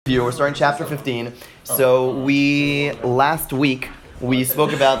review. We're starting chapter 15. So last week, we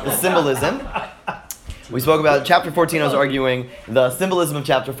spoke about the symbolism. We spoke about chapter 14. I was arguing the symbolism of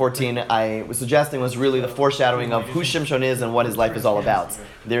chapter 14. I was suggesting was really the foreshadowing of who Shimshon is and what his life is all about.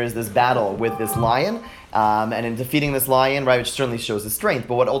 There is this battle with this lion, and in defeating this lion, right, which certainly shows his strength,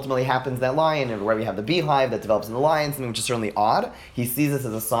 but what ultimately happens to that lion, and where we have the beehive that develops in the lion, something which is certainly odd. He sees this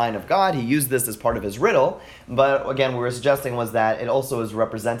as a sign of God. He used this as part of his riddle, but again, what we were suggesting was that it also is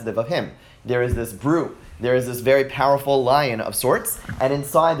representative of him. There is this brew. There is this very powerful lion of sorts, and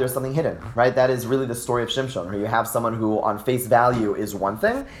inside there's something hidden, right? That is really the story of Shimshon, where you have someone who on face value is one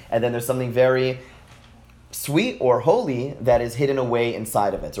thing, and then there's something very sweet or holy that is hidden away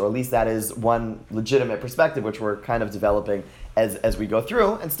inside of it, or at least that is one legitimate perspective, which we're kind of developing as we go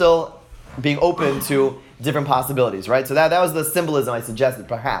through, and still being open to different possibilities, right? So that was the symbolism I suggested,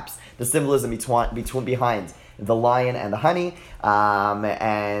 perhaps, the symbolism behind the lion and the honey,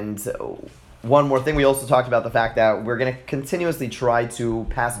 and one more thing, we also talked about the fact that we're going to continuously try to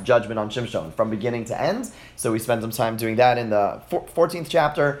pass judgment on Shimshon from beginning to end. So we spent some time doing that in the 14th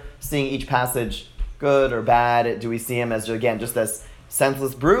chapter, seeing each passage good or bad. Do we see him as, again, just this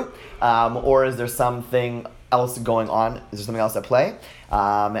senseless brute? Or is there something else going on? Is there something else at play?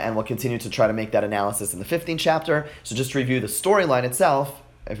 And we'll continue to try to make that analysis in the 15th chapter. So just to review the storyline itself,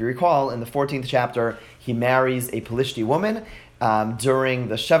 if you recall, in the 14th chapter, he marries a Pelishti woman. During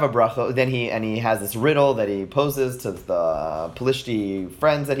the Sheva Bracha, then he has this riddle that he poses to the Pelishti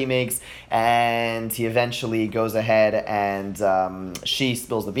friends that he makes, and he eventually goes ahead and she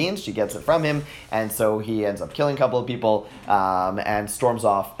spills the beans, she gets it from him, and so he ends up killing a couple of people and storms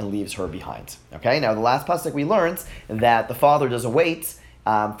off and leaves her behind. Okay, now the last pasuk we learned that the father doesn't wait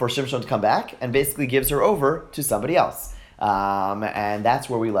for Shimshon to come back and basically gives her over to somebody else, and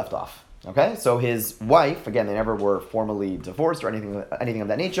that's where we left off. Okay, so his wife, again, they never were formally divorced or anything of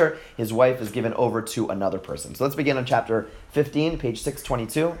that nature. His wife is given over to another person. So let's begin on chapter 15, page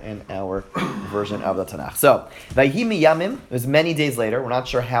 622 in our version of the Tanakh. So, Vayhi miyamim, it was many days later. We're not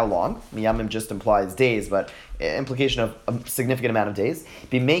sure how long. Miyamim just implies days, but implication of a significant amount of days.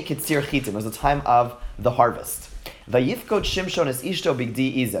 Bimei kitzir chitim, it was the time of the harvest. Vayifkod Shimshon es ishto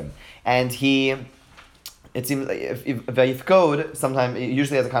bigdi izim, and he... It seems like if Vayifkod sometimes it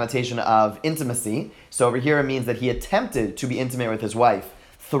usually has a connotation of intimacy. So over here it means that he attempted to be intimate with his wife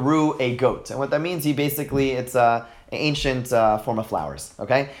through a goat. And what that means, it's an ancient form of flowers,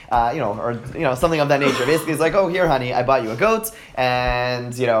 okay? Or something of that nature. Basically, it's like, oh, here, honey, I bought you a goat,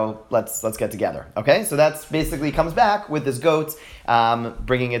 and let's get together, okay? So that's basically comes back with this goat,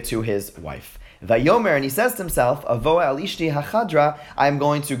 bringing it to his wife. Vayomer, and he says to himself, Avoa al ishti hachadra, I'm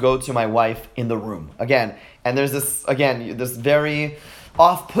going to go to my wife in the room. Again, and there's this very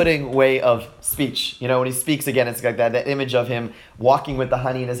off-putting way of speech. When he speaks again, it's like that image of him walking with the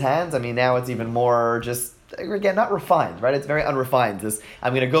honey in his hands. I mean, now it's even more just, again, not refined, right? It's very unrefined. This,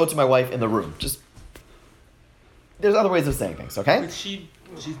 I'm going to go to my wife in the room. Just, there's other ways of saying things, okay? But she's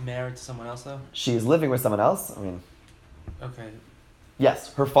married to someone else, though? She's living with someone else. Okay.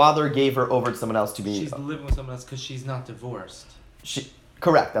 Yes, her father gave her over to someone else to be... She's living with someone else because she's not divorced.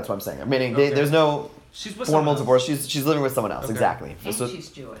 Correct, that's what I'm saying. Meaning there's no formal divorce. She's living with someone else, okay. Exactly. And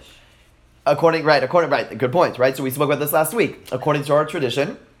she's Jewish. According, good point, right? So we spoke about this last week. According to our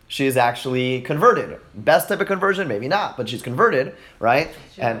tradition, she is actually converted. Best type of conversion, maybe not, but she's converted, right?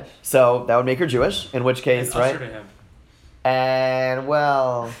 And so that would make her Jewish, in which case, right? To him. And,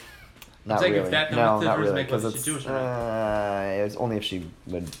 well... Not really. Not really. Because it's only if she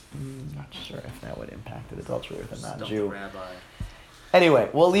would. Not sure if that would impact the adultery with a non-Jew. Anyway,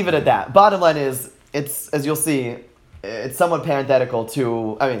 we'll leave it at that. Bottom line is, it's as you'll see, it's somewhat parenthetical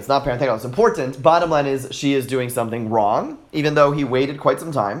to. I mean, it's not parenthetical. It's important. Bottom line is, she is doing something wrong, even though he waited quite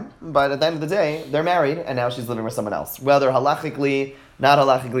some time. But at the end of the day, they're married, and now she's living with someone else. Whether halachically. Not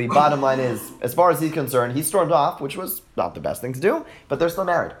halachically. Bottom line is, as far as he's concerned, he stormed off, which was not the best thing to do, but they're still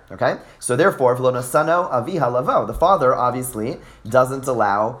married, okay? So therefore, v'lo aviha lavo, the father obviously doesn't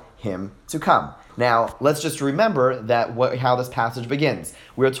allow him to come. Now, let's just remember that how this passage begins.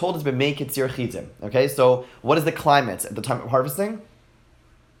 We are told it's b'mei kitzir chitim, okay? So what is the climate at the time of harvesting?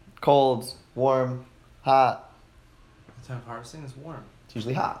 Cold, warm, hot. The time of harvesting is warm. It's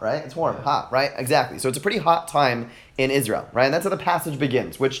usually hot, right? It's warm, hot, right? Exactly. So it's a pretty hot time in Israel, right? And that's how the passage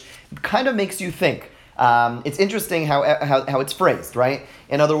begins, which kind of makes you think. It's interesting how it's phrased, right?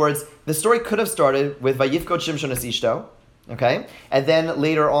 In other words, the story could have started with Vayifkod Shimshon es ishto, okay? And then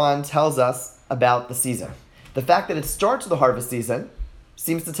later on tells us about the season. The fact that it starts with the harvest season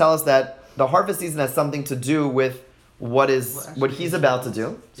seems to tell us that the harvest season has something to do with what he's about to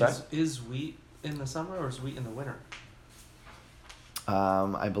do. Is wheat in the summer or is wheat in the winter?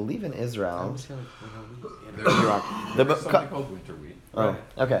 I believe in I Israel. always feel like You're wrong. There's something called winter wheat. Oh,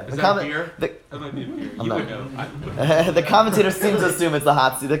 okay. Is that beer? The, That might be a beer. I'm You not- would know. the commentators seem to assume it's the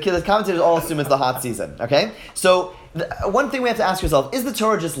hot season. The commentators all assume it's the hot season. Okay, so one thing we have to ask yourself: is the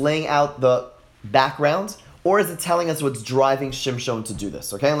Torah just laying out the background, or is it telling us what's driving Shimshon to do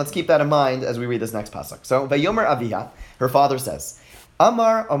this? Okay, and let's keep that in mind as we read this next pasuk. So, Vayomer Aviha, her father says,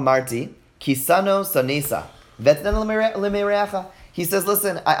 "Amar Omarti Kisano Sanesa Vetnen Lemereacha." He says,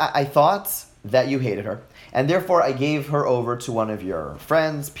 "Listen, I thought that you hated her, and therefore I gave her over to one of your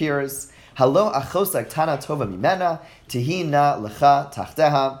friends, peers. Halo achosak tana tova mimena tehina lecha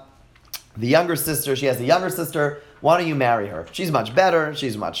tachteha." The younger sister, she has a younger sister. Why don't you marry her? She's much better.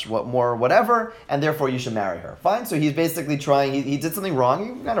 She's much more whatever, and therefore you should marry her. Fine. So he's basically trying. He did something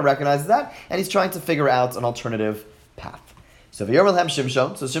wrong. He kind of recognizes that, and he's trying to figure out an alternative path. So v'yorelhem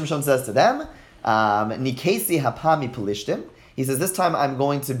Shimshon. So Shimshon says to them, "Nikesi hapami pelishtim." He says, "This time I'm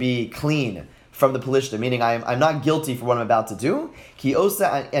going to be clean from the pelishtim, meaning I'm not guilty for what I'm about to do. Ki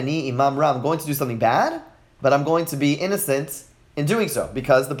osa ani imam ra. I'm going to do something bad, but I'm going to be innocent in doing so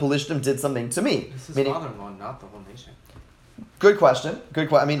because the pelishtim did something to me." This is Meaning, father-in-law, not the whole nation. good question.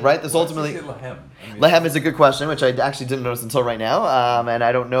 I mean, right? This ultimately. Lehem. Lehem is a good question, which I actually didn't notice until right now, and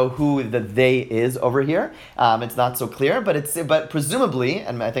I don't know who the they is over here. It's not so clear, but presumably,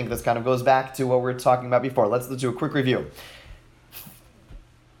 and I think this kind of goes back to what we were talking about before. Let's do a quick review.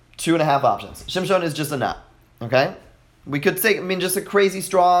 2.5 options. Shimshon is just a nut. Okay, we could say, just a crazy,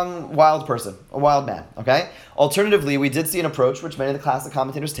 strong, wild person, a wild man. Okay. Alternatively, we did see an approach, which many of the classic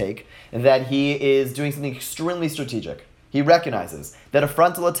commentators take, that he is doing something extremely strategic. He recognizes that a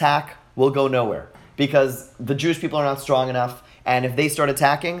frontal attack will go nowhere because the Jewish people are not strong enough, and if they start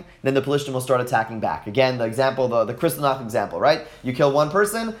attacking, then the Pelishtim will start attacking back. Again, the example, the Kristallnacht example, right? You kill one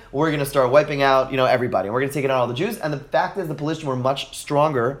person, we're going to start wiping out, everybody. We're going to take it out all the Jews, and the fact is the Pelishtim were much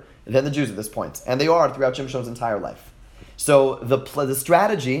stronger than the Jews at this point, and they are throughout Shimshon's entire life. So the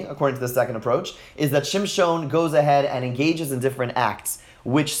strategy, according to the second approach, is that Shimshon goes ahead and engages in different acts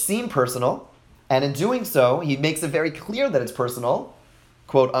which seem personal, and in doing so, he makes it very clear that it's personal,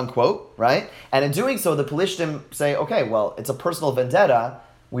 quote unquote, right? And in doing so, the Pelishtim say, okay, well, it's a personal vendetta.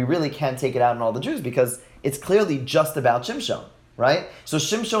 We really can't take it out on all the Jews because it's clearly just about Shimshon, right? So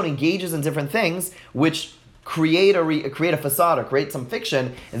Shimshon engages in different things which create a facade or create some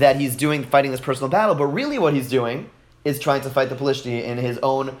fiction that he's fighting this personal battle, but really what he's doing is trying to fight the Pelishtim in his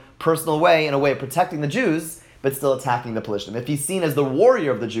own personal way, in a way of protecting the Jews, but still attacking the Pelishtim. If he's seen as the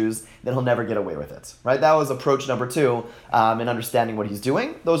warrior of the Jews, then he'll never get away with it. Right? That was approach number 2 in understanding what he's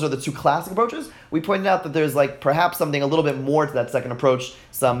doing. Those are the 2 classic approaches. We pointed out that there's perhaps something a little bit more to that second approach,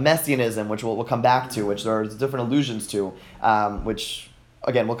 some messianism, which we'll come back to, which there are different allusions to, which,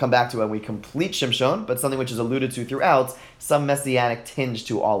 again, we'll come back to when we complete Shimshon, but something which is alluded to throughout, some messianic tinge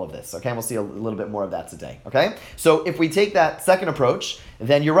to all of this. Okay? And we'll see a little bit more of that today. Okay? So if we take that second approach,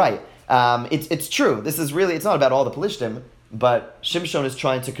 then you're right. It's true. This is really, it's not about all the Pelishtim, but Shimshon is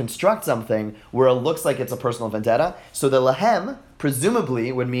trying to construct something where it looks like it's a personal vendetta. So the Lehem,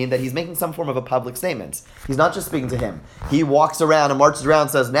 presumably, would mean that he's making some form of a public statement. He's not just speaking to him. He walks around and marches around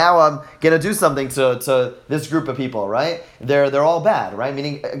and says, now I'm going to do something to this group of people, right? They're all bad, right?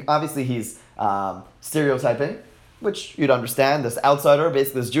 Meaning, obviously, he's stereotyping, which you'd understand, this outsider,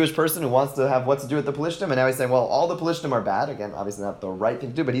 basically this Jewish person who wants to have what to do with the Pelishtim, and now he's saying, well, all the Pelishtim are bad. Again, obviously not the right thing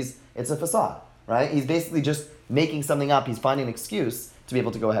to do, but it's a facade, right? He's basically just making something up. He's finding an excuse to be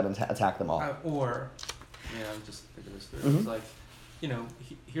able to go ahead and attack them all. I'm just thinking this through. Mm-hmm. It's like,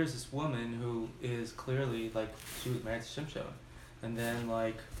 here's this woman who is clearly, she was married to Shimshon, and then,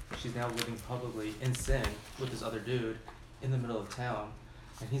 she's now living publicly in sin with this other dude in the middle of town.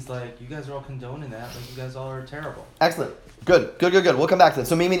 And he's like, you guys are all condoning that. You guys all are terrible. Excellent. Good. We'll come back to that.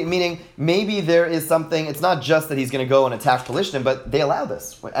 So meaning maybe there is something, it's not just that he's going to go and attack Pelishtim, but they allow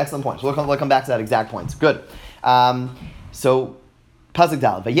this. Excellent point. So we'll come back to that exact point. Good. So, Pasuk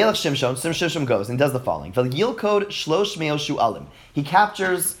Dal. Vayelech Shimshon goes and does the following. V'yilkod shlosh meo shu'alim. He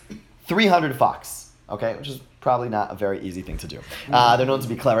captures 300 fox. Okay, which is probably not a very easy thing to do. They're known to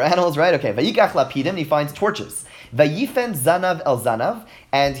be clever animals, right? Okay. Vayikach lapidim, and he finds torches. Vayifen zanav el zanav,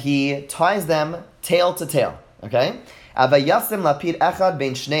 and he ties them tail to tail. Okay? Vayasim lapid echad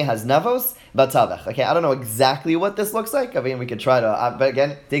bein shnei haznavos batavech. Okay, I don't know exactly what this looks like. I mean, we could try to, but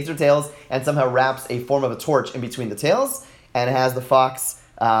again, takes their tails and somehow wraps a form of a torch in between the tails, and it has the fox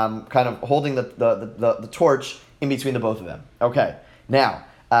kind of holding the torch in between the both of them. Okay, now,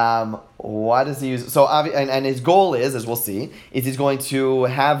 what does he use? So, and his goal is, as we'll see, is he's going to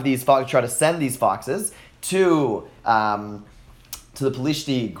have these foxes, try to send these foxes to to the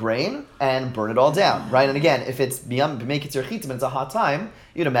Pelishti grain and burn it all down, right? And again, if it's beyond make it chitim, it's a hot time.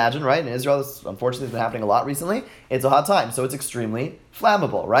 You'd imagine, right? In Israel, this unfortunately has been happening a lot recently. It's a hot time, so it's extremely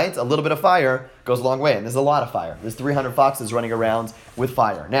flammable, right? A little bit of fire goes a long way, and there's a lot of fire. There's 300 foxes running around with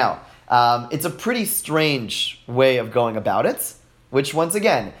fire. Now, it's a pretty strange way of going about it, which once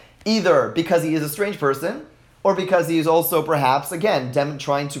again, either because he is a strange person, or because he is also perhaps, again,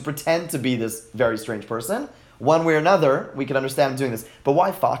 trying to pretend to be this very strange person. One way or another, we can understand him doing this. But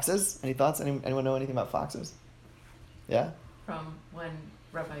why foxes? Any thoughts? Anyone know anything about foxes? Yeah? From when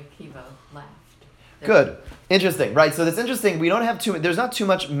Rabbi Akiva laughed. Good. Interesting. Right, so that's interesting. We don't have there's not too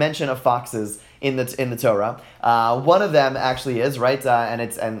much mention of foxes in the Torah. One of them actually is, right,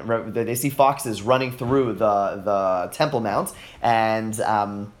 and they see foxes running through the Temple Mount, and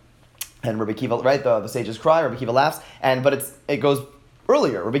Rabbi Akiva, right, the sages cry, Rabbi Akiva laughs, but it goes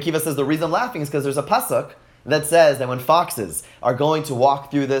earlier. Rabbi Akiva says the reason I'm laughing is because there's a pasuk that says that when foxes are going to walk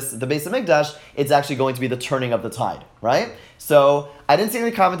through the Beis Hamikdash, it's actually going to be the turning of the tide, right? So I didn't see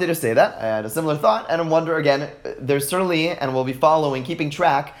any commentators say that. I had a similar thought, and I wonder again, there's certainly, and we'll be keeping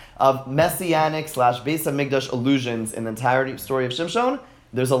track of messianic / Beis Hamikdash allusions in the entire story of Shimshon.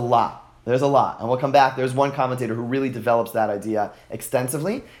 There's a lot, and we'll come back. There's one commentator who really develops that idea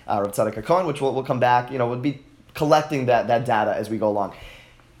extensively, Rav Tzadok HaKohen, which we'll come back. We'll be collecting that data as we go along.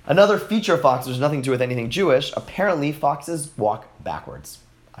 Another feature of foxes, nothing to do with anything Jewish. Apparently, foxes walk backwards.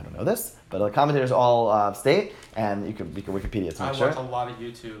 I don't know this, but the commentators all state, and you can Wikipedia to make sure. I watch a lot of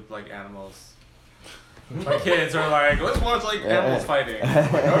YouTube animals. My kids are like, let's watch animals fighting.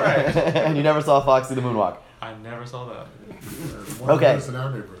 I'm like, all right. And you never saw a fox do the moonwalk. I never saw that. Okay.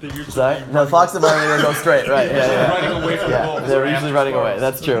 Sorry? No, fox in my neighborhood go straight, right? Yeah. Running away from the wolves. They're usually running away.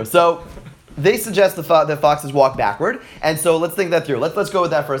 That's true. So they suggest that foxes walk backward, and so let's think that through. Let's go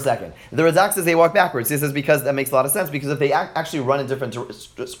with that for a second. The Razak says they walk backwards. He says because that makes a lot of sense, because if they actually run in different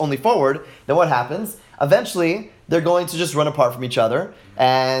only forward, then what happens? Eventually, they're going to just run apart from each other,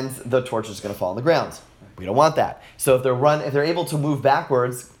 and the torch is going to fall on the ground. We don't want that. So if they're able to move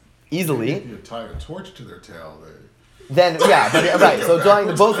backwards easily, if you tie a torch to their tail, then right. So drawing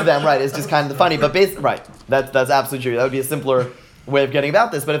the both of them right is just kind of funny, but right. That's absolutely true. That would be a simpler way of getting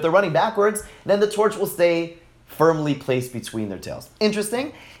about this. But if they're running backwards, then the torch will stay firmly placed between their tails.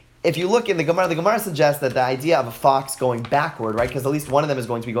 Interesting. If you look in the Gemara suggests that the idea of a fox going backward, right, because at least one of them is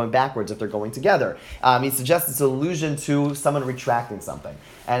going to be going backwards if they're going together. He suggests it's an allusion to someone retracting something.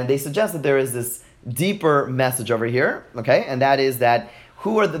 And they suggest that there is this deeper message over here, okay, and that is that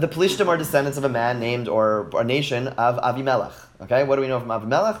who are the Pelishtim are descendants of a man named, or a nation of Avimelech. Okay, what do we know from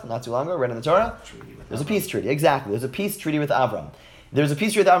Avimelech? Not too long ago, read in the Torah. There's a peace treaty, exactly. There's a peace treaty with Avram. There's a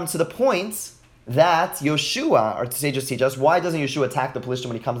peace treaty with Avram to the point that Yoshua, our sages teach us, why doesn't Yoshua attack the Pelishtim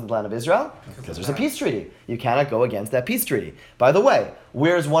when he comes into the land of Israel? Because there's a peace treaty. You cannot go against that peace treaty. By the way,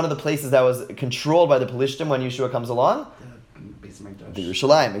 where's one of the places that was controlled by the Pelishtim when Yoshua comes along? The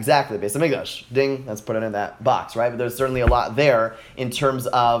Yerushalayim, exactly, Beis Hamikdash. Ding, let's put it in that box, right? But there's certainly a lot there in terms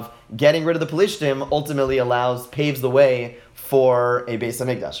of getting rid of the Pelishtim ultimately paves the way for a Beis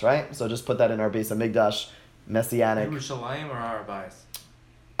Hamikdash, right? So just put that in our Beis Hamikdash messianic. Yerushalayim or Har Bayis?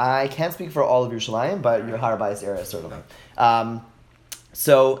 I can't speak for all of Yerushalayim, but your Har Bayis area certainly.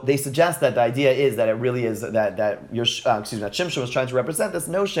 So they suggest that the idea is that it really is that Shimshon was trying to represent this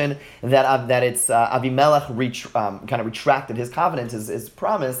notion that it's Avimelech kind of retracted his covenant, his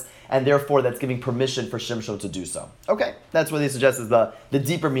promise, and therefore that's giving permission for Shimshon to do so. Okay, that's what they suggest is the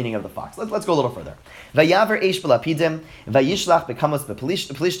deeper meaning of the fox. Let's go a little further. Vayaver eish b'lapidim, vayishlach bekamos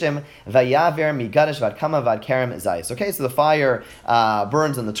b'plishtim, vayaver migadesh vad kama vad kerem zayis. Okay, so the fire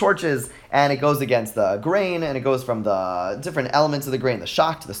burns on the torches, and it goes against the grain, and it goes from the different elements of the grain, the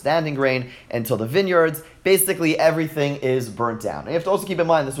shock to the standing grain, until the vineyards. Basically, everything is burnt down. And you have to also keep in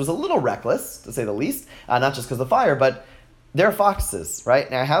mind this was a little reckless, to say the least, not just because of the fire, but they're foxes,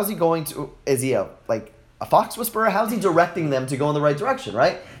 right? Now, how's he going to, is he a fox whisperer? How's he directing them to go in the right direction,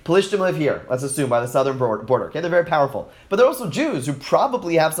 right? Pelishtim live here, let's assume, by the southern border. Okay, they're very powerful. But they're also Jews who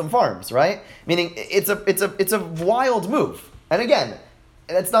probably have some farms, right? Meaning, it's a wild move. And again,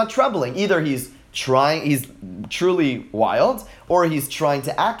 it's not troubling. Either he's truly wild, or he's trying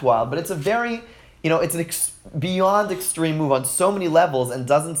to act wild, but it's a very, it's an beyond extreme move on so many levels and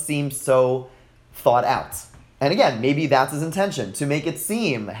doesn't seem so thought out. And again, maybe that's his intention, to make it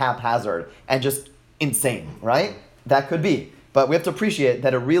seem haphazard and just insane, right? That could be. But we have to appreciate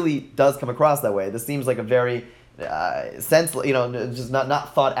that it really does come across that way. This seems like a very senseless, just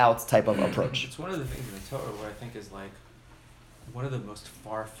not thought out type of approach. It's one of the things in the Torah where I think is one of the most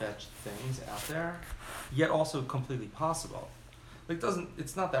far-fetched things out there, yet also completely possible.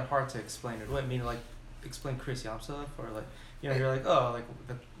 It's not that hard to explain it away. I mean, explain Chris Yamsuf, or you're like, oh, like,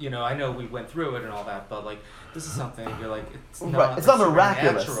 I know we went through it and all that, but like, this is something you're like, it's not, Right, it's not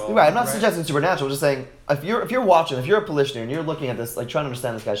miraculous. supernatural, Right, I'm not suggesting supernatural. I'm just saying if you're watching, if you're a Pelishtim and you're looking at this, like trying to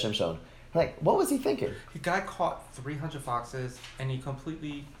understand this guy Shimshon, like what was he thinking? The guy caught 300 foxes and he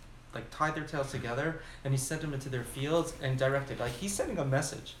completely like tied their tails together and he sent them into their fields and directed. Like he's sending a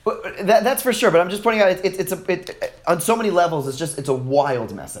message. That's for sure. But I'm just pointing out it's on so many levels. It's a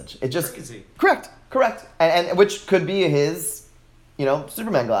wild message. It just Crazy. correct, and which could be his,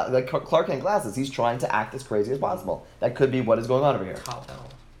 Superman glass, like Clark Kent glasses. He's trying to act as crazy as possible. That could be what is going on over here. Kal-El.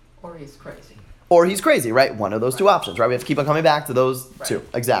 Or he's crazy. Or he's crazy, right? One of those two options, right? We have to keep on coming back to those two.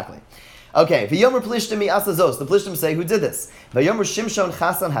 Exactly. Okay, V'yomer Plishtim mi'asazos. The Plishtim say, who did this? V'yomer Shimshon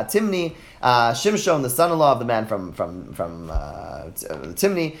Chasan Hatimni. Shimshon, the son-in-law of the man from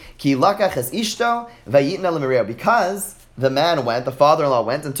Timni. Ki lakach es ishto v'yitna l'mireo. Because the man went, the father-in-law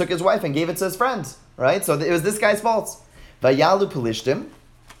went and took his wife and gave it to his friend, right? So it was this guy's fault. V'yalu Plishtim.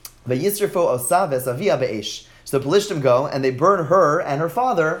 V'yisrifo osa v'esavia be'esh. So the Plishtim go and they burn her and her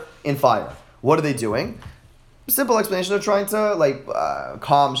father in fire. What are they doing? Simple explanation. They're trying to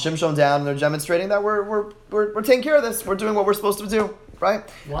calm Shimshon down. And they're demonstrating that we're taking care of this. We're doing what we're supposed to do, right?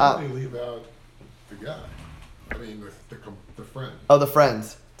 Why did they leave out the guy? I mean, the friend. Oh, the friend.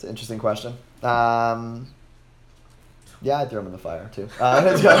 It's an interesting question. Yeah, I'd throw him in the fire too.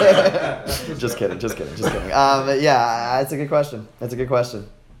 Just kidding. Yeah, it's a good question.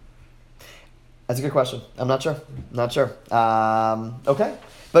 I'm not sure. Okay.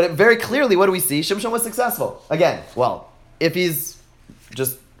 But very clearly, what do we see? Shimshon was successful. Again, well, if he's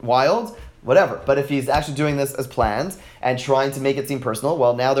just wild, whatever. But if he's actually doing this as planned and trying to make it seem personal,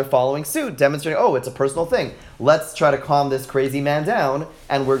 well, now they're following suit, demonstrating, oh, it's a personal thing. Let's try to calm this crazy man down,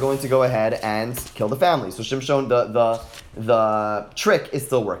 and we're going to go ahead and kill the family. So Shimshon, the trick is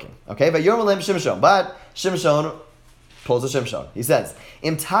still working. Okay? But Shimshon pulls a Shimshon. He says,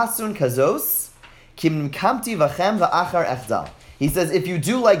 Im tasun kazos, kim kamti vachem va'achar echdal. He says, if you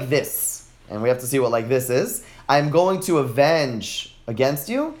do like this, and we have to see what like this is, I'm going to avenge against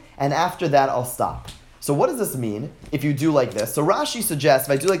you, and after that I'll stop. So what does this mean, if you do like this? So Rashi suggests,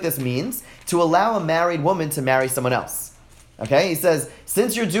 if I do like this means, to allow a married woman to marry someone else. Okay? He says,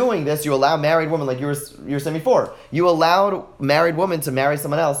 since you're doing this, you allow married women, like you were saying before, you allowed married women to marry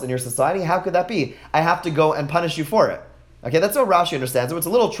someone else in your society. How could that be? I have to go and punish you for it. Okay, that's how Rashi understands it. What's a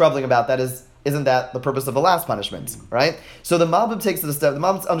little troubling about that isn't that the purpose of the last punishment, right? So the Malbim takes it a step. The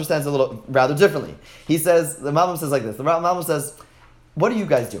Malbim understands it a little rather differently. The Malbim says like this. The Malbim says, what are you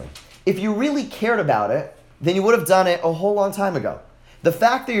guys doing? If you really cared about it, then you would have done it a whole long time ago. The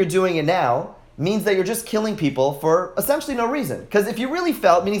fact that you're doing it now means that you're just killing people for essentially no reason. Because if you really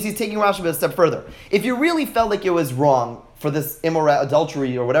felt, meaning he's taking Rashi a step further, if you really felt like it was wrong for this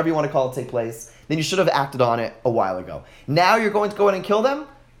adultery or whatever you want to call it take place, then you should have acted on it a while ago. Now you're going to go in and kill them?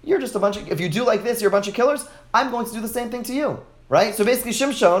 You're just if you do like this, you're a bunch of killers, I'm going to do the same thing to you, right? So basically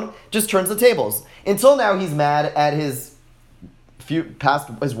Shimshon just turns the tables. Until now he's mad at his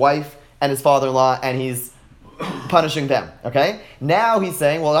wife and his father-in-law, and he's punishing them, okay? Now he's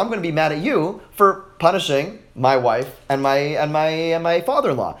saying, well, I'm going to be mad at you for punishing my wife and my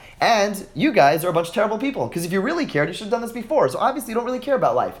father-in-law. And you guys are a bunch of terrible people, because if you really cared, you should have done this before. So obviously you don't really care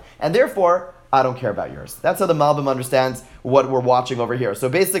about life. And therefore, I don't care about yours. That's how the Malbim understands what we're watching over here. So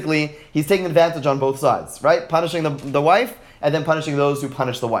basically, he's taking advantage on both sides, right? Punishing the wife, and then punishing those who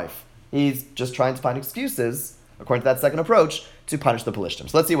punish the wife. He's just trying to find excuses, according to that second approach, to punish the Pelishtim.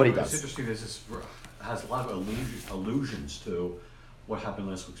 So let's see what he does. It's interesting, this has a lot of allusions to what happened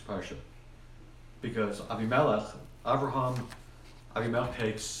last week's parsha. Because Avimelech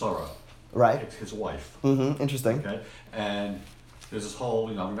takes Sarah, Right. takes his wife. Mm-hmm. Interesting. Okay, and there's this whole,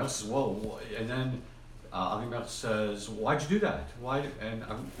 Avimelech says, well, and then Avimelech says, why'd you do that? Why? And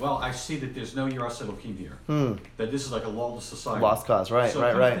well, I see that there's no Yiras Elokim here. That this is like a lawless society. Lost cause, right, so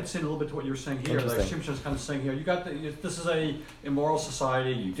right, it right. fits in a little bit to what you were saying here. Like Shimshon's kind of saying here, this is a immoral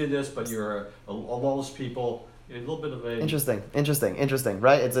society. You did this, but you're a lawless people. A little bit of a interesting,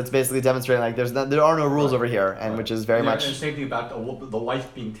 right? It's basically demonstrating like there are no rules over here, and which is very much and the same thing about the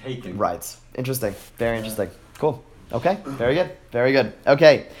wife being taken. Right. Interesting. Very interesting. Cool. Okay. Very good.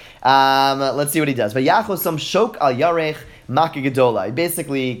 Okay. Let's see what he does. Vayachosam shok al yarech maka gedola. He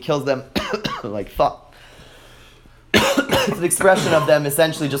basically kills them like thought. It's an expression of them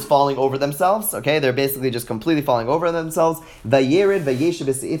essentially just falling over themselves. Okay, they're basically just completely falling over themselves. Vayered vayeshiv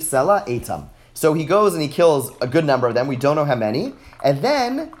v'seif sela etam. So he goes and he kills a good number of them. We don't know how many. And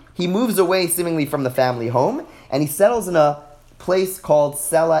then he moves away seemingly from the family home, and he settles in a place called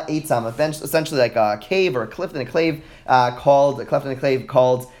Sela Eitam, essentially like a cave or a cleft in a cave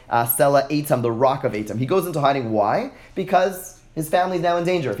called Sela Eitam, the rock of Eitam. He goes into hiding. Why? Because his family is now in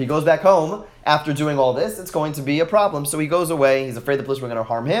danger. If he goes back home after doing all this, it's going to be a problem. So he goes away. He's afraid the police are going to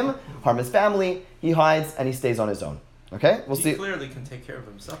harm him, harm his family. He hides and he stays on his own. Okay, we'll see. He clearly can take care of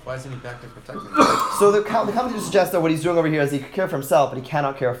himself. Why isn't he back there protecting him? So the commentator suggests that what he's doing over here is he can care for himself, but he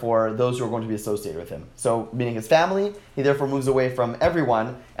cannot care for those who are going to be associated with him. So, meaning his family, he therefore moves away from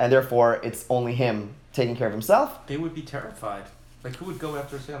everyone, and therefore it's only him taking care of himself. They would be terrified. Like, who would go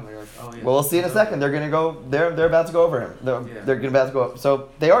after his family? Like, oh yeah. Well, we'll see in a second. They're going to go. They're about to go over him. They're about to go. So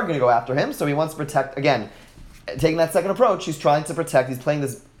they are going to go after him. So he wants to protect. Again, taking that second approach, he's trying to protect. He's playing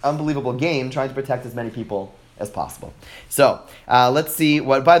this unbelievable game, trying to protect as many people as possible. So let's see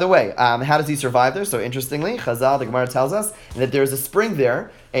what. By the way, how does he survive there? So interestingly, Chazal, the Gemara tells us that there's a spring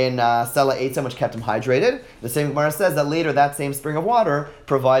there in Sela Eitam which kept him hydrated. The same Gemara says that later that same spring of water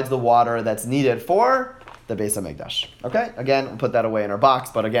provides the water that's needed for the Beis HaMikdash. Okay? Again, we'll put that away in our box,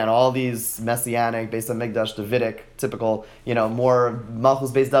 but again, all these messianic, Beis HaMikdash, Davidic, typical, more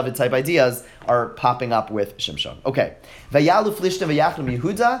Malchus Beis David type ideas are popping up with Shimshon. Okay. Vayalu Plishtim vayachnu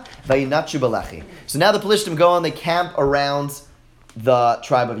Yehuda vayinachu balechi. So now the Plishtim go and they camp around the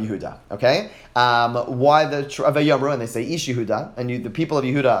tribe of Yehuda. Okay? Why the Vayomru, and they say Ish Yehuda, and the people of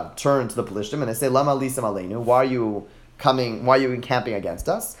Yehuda turn to the Plishtim and they say Lama Lisam Aleinu, why are you encamping against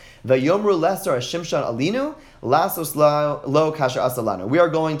us? Vayomru lesar Shimshon alinu lasos lo kasher asalanu. We are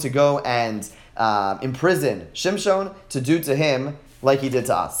going to go and imprison Shimshon to do to him like he did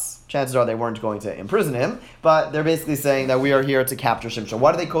to us. Chances are they weren't going to imprison him, but they're basically saying that we are here to capture Shimshon.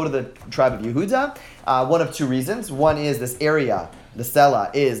 Why do they go to the tribe of Yehuda? One of two reasons. One is this area, the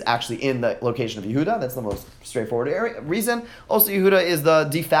Sela, is actually in the location of Yehuda. That's the most straightforward reason. Also, Yehuda is the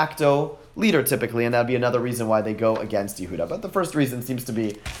de facto leader typically, and that would be another reason why they go against Yehuda. But the first reason seems to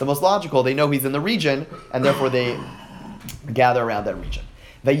be the most logical. They know he's in the region, and therefore they gather around that region.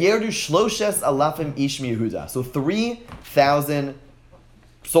 Vayerdu shloshes alafim ish Yehuda. So 3,000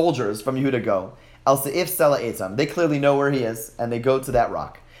 soldiers from Yehuda go. El seif Sela Eitam. They clearly know where he is, and they go to that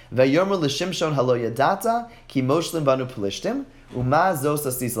rock. Vayomer l'Shimshon halo yadata ki moshlim banu Plishtim uma zos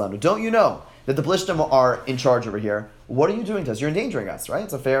asis lanu. Don't you know that the Plishtim are in charge over here? What are you doing to us? You're endangering us, right?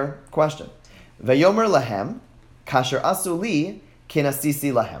 It's a fair question. Vayomer lahem kasher asu li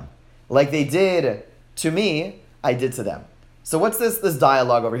kinasisi lahem. Like they did to me, I did to them. So what's this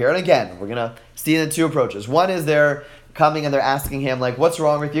dialogue over here? And again, we're going to see the two approaches. One is they're coming and they're asking him, like, what's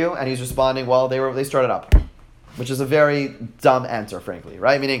wrong with you? And he's responding, well, they started up. Which is a very dumb answer, frankly,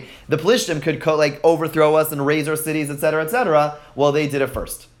 right? Meaning, the Plishtim could overthrow us and raise our cities, etc., etc. Well, they did it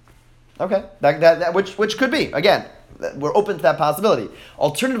first. Okay, which could be. Again, we're open to that possibility.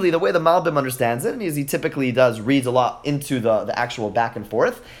 Alternatively, the way the Malbim understands it, is he typically reads a lot into the actual back and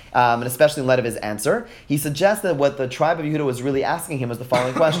forth, and especially in light of his answer, he suggests that what the tribe of Yehuda was really asking him was the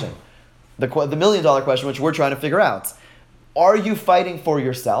following question. The $1 million question, which we're trying to figure out. Are you fighting for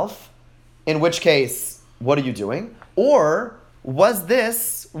yourself? In which case, what are you doing? Or was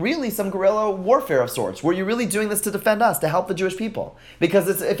this really some guerrilla warfare of sorts? Were you really doing this to defend us, to help the Jewish people?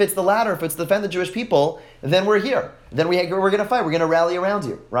 Because if it's the latter, if it's to defend the Jewish people, then we're here. Then we're going to fight. We're going to rally around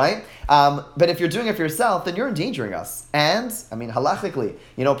you, right? But if you're doing it for yourself, then you're endangering us. And, halachically,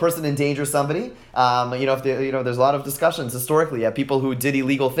 a person endangers somebody. If there's a lot of discussions historically at people who did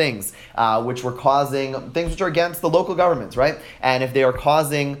illegal things, which were causing things which are against the local governments, right? And if they are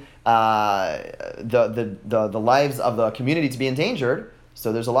causing the lives of the community to be endangered.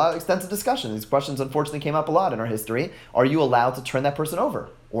 So there's a lot of extensive discussion. These questions unfortunately came up a lot in our history. Are you allowed to turn that person over?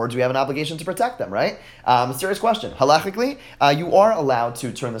 Or do we have an obligation to protect them, right? A serious question. Halachically, you are allowed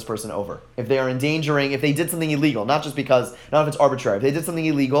to turn this person over. If they are endangering, if they did something illegal, not if it's arbitrary. If they did something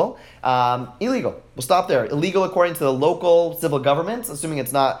illegal, illegal. We'll stop there. Illegal according to the local civil government, assuming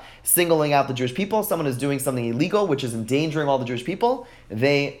it's not singling out the Jewish people. Someone is doing something illegal, which is endangering all the Jewish people.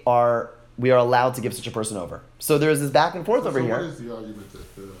 We are allowed to give such a person over. So there is this back and forth over here. What is the argument that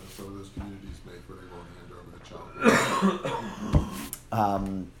some of those communities make where they won't hand over the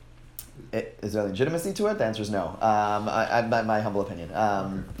child? Is there legitimacy to it? The answer is no. My humble opinion.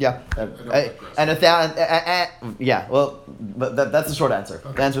 Yeah. That's the short answer.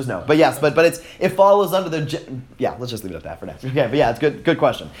 Okay. The answer is no. But yes, but it follows under the. Yeah, let's just leave it at that for now. Okay, but yeah, it's good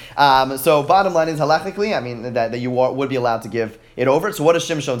question. So bottom line is halachically, that you would be allowed to give it over. So what does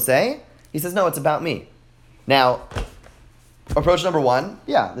Shimshon say? He says, no, it's about me. Now, approach number one,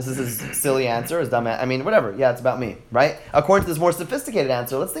 yeah, this is his silly answer, his dumb I mean, whatever. Yeah, it's about me, right? According to this more sophisticated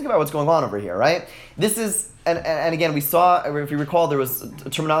answer, let's think about what's going on over here, right? This is, and again, we saw, if you recall, there was a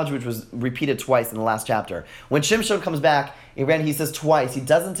terminology which was repeated twice in the last chapter. When Shimshon comes back, again, he says twice, he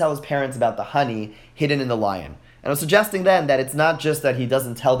doesn't tell his parents about the honey hidden in the lion. And I was suggesting then that it's not just that he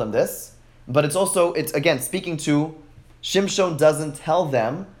doesn't tell them this, but it's also, it's again, speaking to Shimshon doesn't tell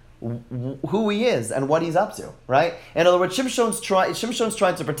them who he is and what he's up to, right? In other words, Shimshon's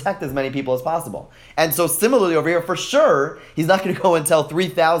trying to protect as many people as possible. And so similarly over here, for sure, he's not going to go and tell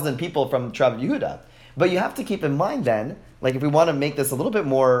 3,000 people from the tribe of Yehuda. But you have to keep in mind then, like if we want to make this a little bit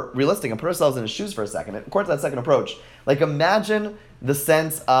more realistic and put ourselves in his shoes for a second, according to that second approach, like imagine the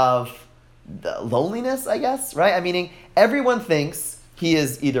sense of the loneliness, I guess, right? I meaning everyone thinks he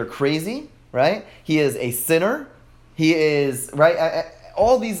is either crazy, right? He is a sinner. He is, right?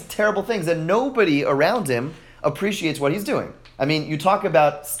 All these terrible things, and nobody around him appreciates what he's doing. I mean, you talk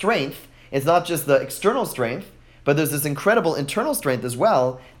about strength. It's not just the external strength, but there's this incredible internal strength as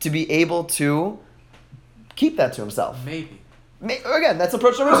well to be able to keep that to himself. Maybe. Again, that's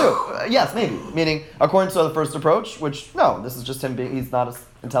approach number two. Yes, maybe. Meaning, according to the first approach, which, no, this is just him being, he's not an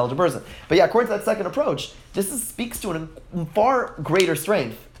intelligent person. But yeah, according to that second approach, speaks to a far greater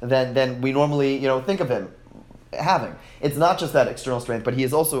strength than we normally, think of him having. It's not just that external strength, but he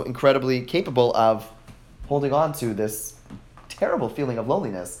is also incredibly capable of holding on to this terrible feeling of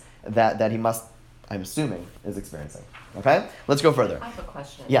loneliness that he must, I'm assuming, is experiencing. Okay? Let's go further. I have a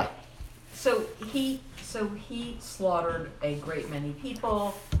question. Yeah. So he slaughtered a great many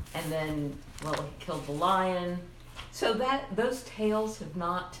people, and then, he killed the lion. So those tales have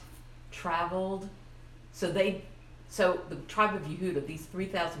not traveled. So the tribe of Yehuda, these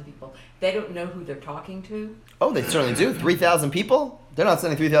 3,000 people, they don't know who they're talking to? Oh, they certainly do. 3,000 people? They're not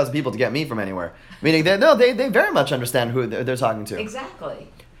sending 3,000 people to get me from anywhere. Meaning, they very much understand who they're talking to. Exactly.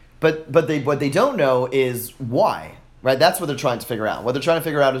 But what they don't know is why, right? That's what they're trying to figure out. What they're trying to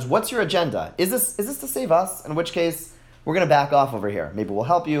figure out is, what's your agenda? Is this to save us? In which case, we're going to back off over here. Maybe we'll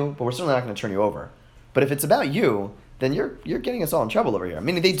help you, but we're certainly not going to turn you over. But if it's about you, then you're getting us all in trouble over here. I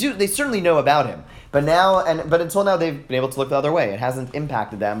mean, they certainly know about him, but until now they've been able to look the other way. It hasn't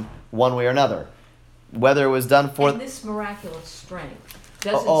impacted them one way or another, whether it was done for. And this miraculous strength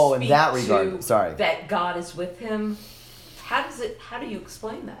doesn't in speak that regard. to Sorry. that God is with him. How do you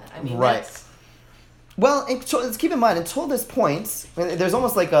explain that? I mean, right. Well, let's keep in mind, until this point, there's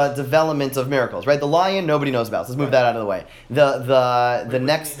almost like a development of miracles, right? The lion, nobody knows about. So let's move that out of the way. The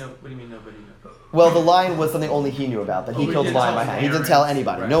next. What do you mean nobody knows? Well, the lion was something only he knew about, that he killed the lion by hand. He didn't tell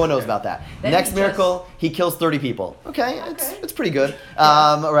anybody. No one knows about that. Then Next miracle, he kills 30 people. Okay. It's pretty good.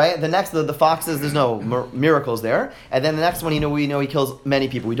 Right? The next, the foxes, there's no miracles there. And then the next one, we know he kills many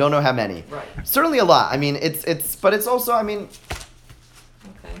people. We don't know how many. Right. Certainly a lot. I mean, but it's also, I mean,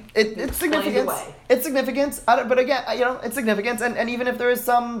 Okay. it's significant. It's significant. But again, it's significant. And even if there is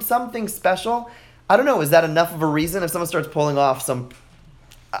something special, I don't know, is that enough of a reason if someone starts pulling off some...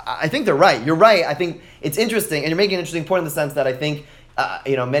 I think they're right. You're right. I think it's interesting, and you're making an interesting point in the sense that I think,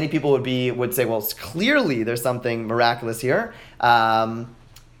 many people would say, well, clearly there's something miraculous here.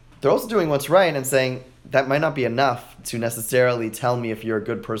 They're also doing what's right and saying that might not be enough to necessarily tell me if you're a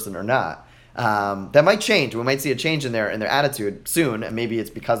good person or not. That might change. We might see a change in their attitude soon, and maybe it's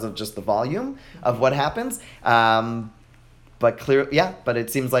because of just the volume of what happens. But it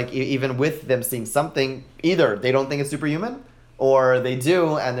seems like even with them seeing something, either they don't think it's superhuman, or they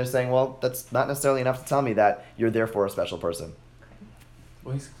do, and they're saying, well, that's not necessarily enough to tell me that you're therefore a special person.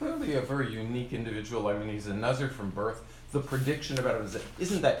 Well, he's clearly a very unique individual. I mean, he's a Nazir from birth. The prediction about him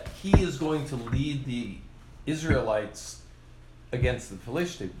isn't that he is going to lead the Israelites against the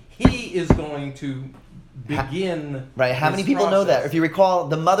Philistines. He is going to begin. Right? How many people know that? If you recall,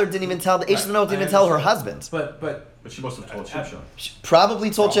 the mother didn't even tell, the Ishmael didn't even tell her husband. But she must have told Shimshon. She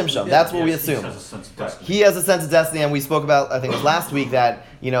probably told Shimshon. That's what we assume. He has a sense of destiny, and we spoke about, I think it was last week, that,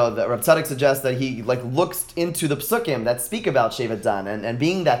 that Rav Tzadok suggests that he looks into the psukim that speak about Shevet Dan and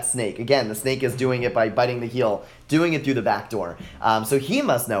being that snake. Again, the snake is doing it by biting the heel, doing it through the back door. So he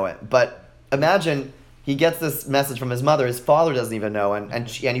must know it. But imagine he gets this message from his mother. His father doesn't even know, and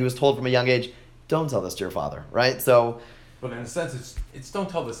he was told from a young age, don't tell this to your father, right? So... But in a sense, it's don't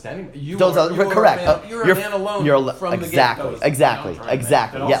tell this to anybody. Correct. You're a man alone from the get-go. Exactly.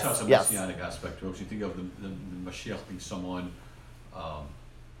 That also has a messianic aspect to it. If you think of the Mashiach being someone, I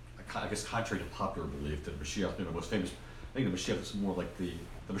guess contrary to popular belief, that Mashiach was famous. I think the Mashiach is more like the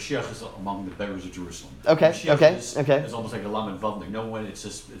Mashiach is among the beggars of Jerusalem. Okay. It's almost like a Lamed Vavnik. No one. It's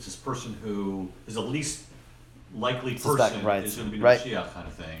this person who is the least likely person is going to be the Mashiach kind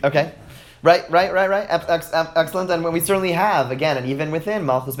of thing. Okay. Right. Excellent. And we certainly have, again, and even within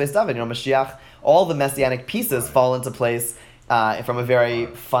Malchus Beis David, Mashiach, all the messianic pieces fall into place from a very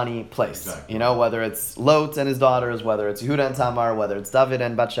funny place. Exactly. Whether it's Lot and his daughters, whether it's Yehuda and Tamar, whether it's David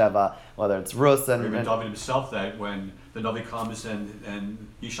and Bathsheba, whether it's Rus and... Even David himself, that when the Navi comes and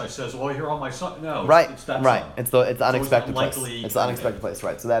Yishai says, well, here are my son. No, it's that right. son. It's the unexpected place. unlikely It's the unexpected place,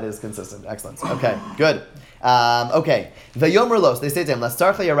 right. So that is consistent. Excellent. Okay, good. Okay. Vayomer los, they say to him,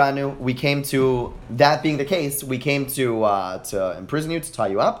 Lastarcha Yaranu, we came to, that being the case, we came to imprison you, to tie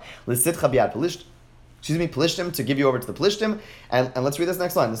you up. Lisitcha biad Pelishtim, to give you over to the Pelishtim. And let's read this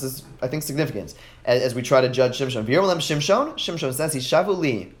next line. This is, I think, significant as we try to judge Shimshon. V'yirmalem Shimshon says, Hishavu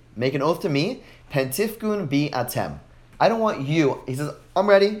li, make an oath to me, pentifkun bi atem. I don't want you, he says, I'm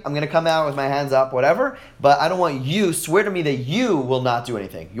ready, I'm going to come out with my hands up, whatever, but I don't want you, swear to me that you will not do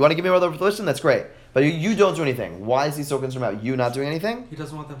anything. You want to give me over to the Pelishtim? That's great. But you don't do anything. Why is he so concerned about you not doing anything? He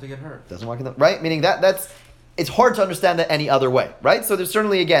doesn't want them to get hurt. Doesn't want them, right? Meaning that's, it's hard to understand that any other way, right? So there's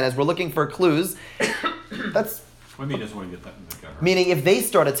certainly, again, as we're looking for clues, that's... What do you mean he doesn't want to get that? Meaning if they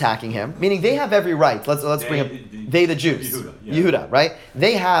start attacking him, meaning they have every right. Let's bring up the Jews, Yehuda, right?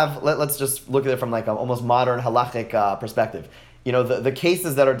 They have. Let's just look at it from like an almost modern halachic perspective. The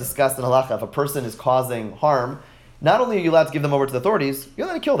cases that are discussed in halacha. If a person is causing harm, not only are you allowed to give them over to the authorities, you're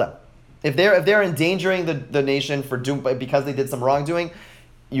allowed to kill them. If they're endangering the nation because they did some wrongdoing,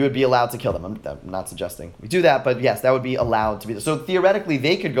 you would be allowed to kill them. I'm not suggesting we do that, but yes, that would be allowed to be. So theoretically,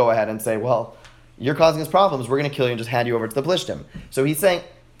 they could go ahead and say, well, you're causing us problems, we're going to kill you and just hand you over to the Pelishtim. So he's saying,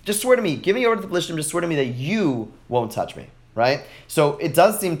 just swear to me, give me over to the Pelishtim, just swear to me that you won't touch me, right? So it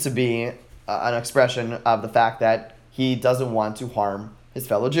does seem to be an expression of the fact that he doesn't want to harm his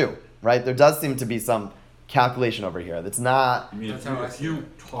fellow Jew, right? There does seem to be some calculation over here. That's not... I mean, if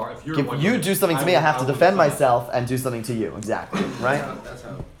you do something to me, I have to defend myself and do something to you. Exactly, right? That's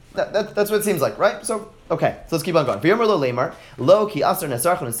how. That's what it seems like, right? So, okay, so let's keep on going. V'yomer lo leimar, lo ki asar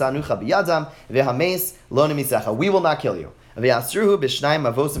nesarchu nesanucha biyadam, v'hameis lo nemisecha. We will not kill you. V'yasruhu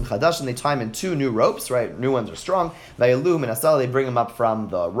b'shnayim avosim chadash, and they tie him in 2 new ropes, right? New ones are strong. V'yaluhu minasal, they bring him up from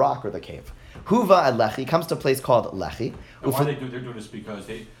the rock or the cave. Huva at Lechi, comes to a place called Lechi. And why they're doing this because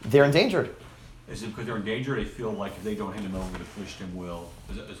they're endangered. Is it because they're in danger? They feel like if they don't hand him over, the Pelishtim will.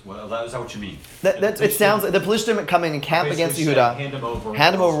 Is that what you mean? It sounds like the Pelishtim coming and camp against Yehuda. Hand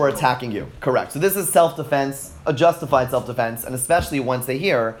him over. We're attacking you. Correct. So this is self-defense, a justified self-defense, and especially once they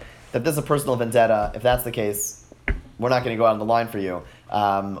hear that this is a personal vendetta. If that's the case, we're not going to go out on the line for you.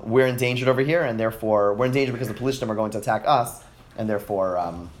 We're endangered over here, and therefore we're endangered because the Pelishtim are going to attack us, and therefore,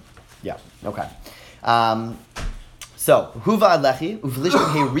 okay. So, Huva Alechi,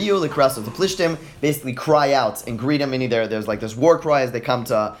 Uflishtim Heiriu Likrasu. The Pelishtim basically cry out and greet him, meaning there's like this war cry as they come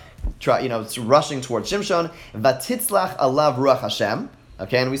to try, it's rushing towards Shimshon. Vatitzlach alav Ruach Hashem.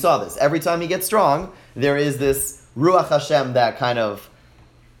 Okay, and we saw this. Every time he gets strong, there is this Ruach Hashem that kind of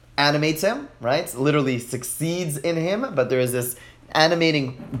animates him, right? Literally succeeds in him, but there is this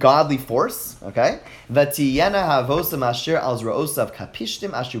animating godly force, okay? Vatiyana havosam asher al zroosav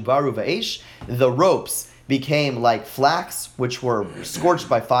kapishtim ashubaru va'esh. The ropes became like flax, which were scorched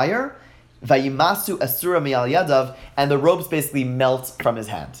by fire. Vayimasu asura mi'al yadav, and the ropes basically melt from his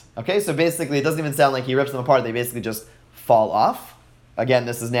hand. Okay, so basically it doesn't even sound like he rips them apart, they basically just fall off. Again,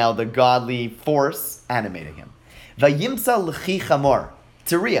 this is now the godly force animating him. Vayimsa l'chi chamor,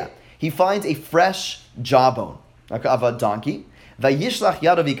 Tiriya. He finds a fresh jawbone of a donkey. Vayishlach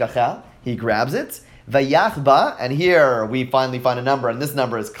yadav yikachel, he grabs it. Vayachba, and here we finally find a number, and this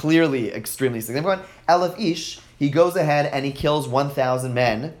number is clearly extremely significant. Elef ish, he goes ahead and he kills 1,000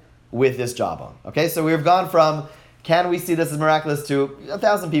 men with this jawbone. Okay, so we've gone from, can we see this as miraculous, to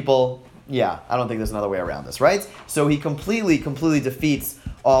 1,000 people? Yeah, I don't think there's another way around this, right? So he completely defeats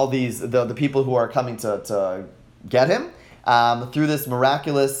all these, the people who are coming to get him through this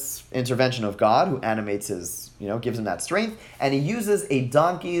miraculous intervention of God, who animates his, gives him that strength, and he uses a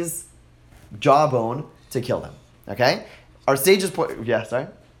donkey's jawbone to kill them. Okay? Our sages point... Yeah, sorry?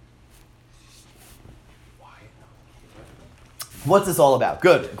 What's this all about?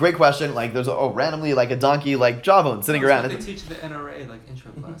 Good. Great question. Like, there's randomly like a donkey, like jawbone sitting around. They teach the NRA, like,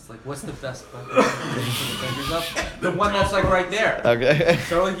 intro class. Like, what's the best weapon? The one that's, like, right there. Okay.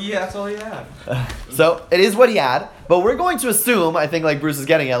 So, that's all he had. So, it is what he had, but we're going to assume, I think like Bruce is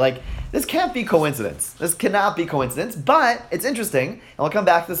getting at, like, this can't be coincidence. This cannot be coincidence, but it's interesting, and we'll come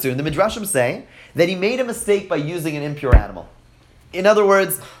back to this soon. The Midrashim say that he made a mistake by using an impure animal. In other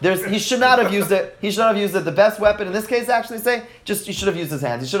words, he should not have used it. He should not have used it. The best weapon in this case, actually, he should have used his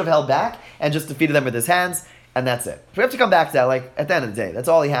hands. He should have held back and just defeated them with his hands, and that's it. So we have to come back to that. Like, at the end of the day, that's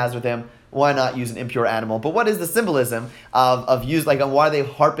all he has with him. Why not use an impure animal? But what is the symbolism of use? Like, why are they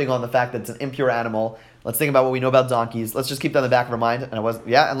harping on the fact that it's an impure animal? Let's think about what we know about donkeys. Let's just keep that in the back of our mind. And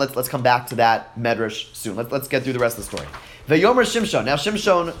and let's come back to that medrash soon. Let's get through the rest of the story. Vayomer Shimshon. Now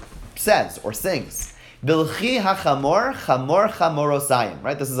Shimshon says or sings, Bilchi hachamor chamor chamorosayim.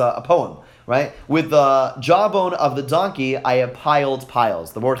 Right. This is a poem. Right? With the jawbone of the donkey, I have piled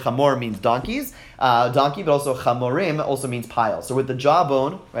piles. The word chamor means donkeys, donkey, but also chamorim also means piles. So with the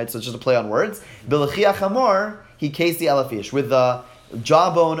jawbone, right? So it's just a play on words. Bilachia chamor, he cased the elefish. With the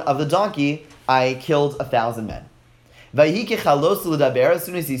jawbone of the donkey, I killed 1,000 men. Vayhi chalos l'daber. As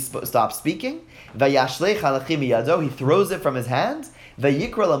soon as he stops speaking, vayashlech halachim miyado, he throws it from his hand.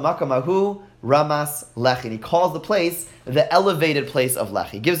 Vayikra l'makamahu ramas lech, and he calls the place the elevated place of lech.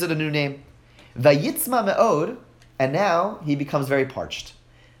 He gives it a new name. Vayitzma me'od, and now he becomes very parched.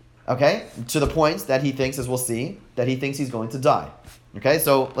 Okay, to the point that he thinks, as we'll see, that he thinks he's going to die. Okay,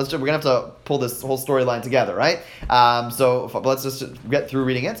 so we're gonna have to pull this whole storyline together, right? So let's just get through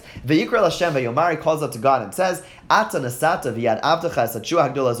reading it. Vayikra Hashem vayomar, he calls out to God and says, Ata nasata v'yad avtecha esachua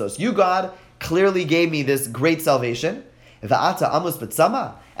hagdola zos. You, God, clearly gave me this great salvation. Va'ata amus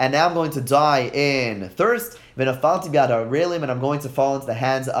b'tzama, and now I'm going to die in thirst. V'nafalti b'yad ha'relim, and I'm going to fall into the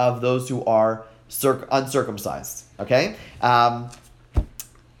hands of those who are uncircumcised. Okay.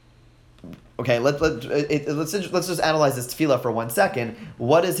 Okay. Let's just analyze this tefillah for 1 second.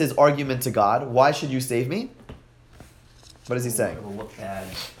 What is his argument to God? Why should you save me? What is he saying? It will look bad.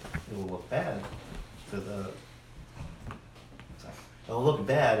 It will look bad to the. It'll look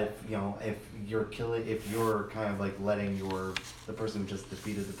bad if you're kind of like letting the person who just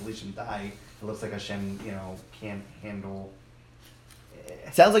defeated the Pelishtim die. It looks like Hashem, can't handle.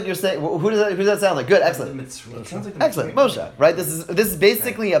 Sounds like you're saying. Who does that sound like? Good, excellent. It sounds like the Excellent, Moshe. Right? This is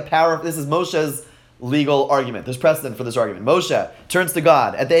basically This is Moshe's legal argument. There's precedent for this argument. Moshe turns to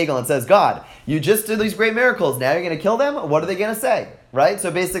God at the Egel and says, "God, you just did these great miracles. Now you're going to kill them. What are they going to say?" Right?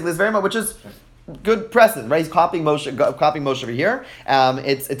 So basically, it's very much, which is good precedent, right? He's copying Moshe over here.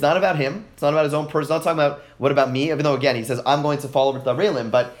 It's not about him. It's not about his own person. It's not talking about what about me. Even though again he says I'm going to fall over to the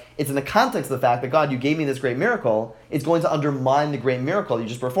Relim, but it's in the context of the fact that God, you gave me this great miracle. It's going to undermine the great miracle you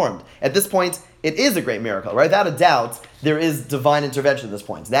just performed. At this point, it is a great miracle, right? Without a doubt, there is divine intervention at this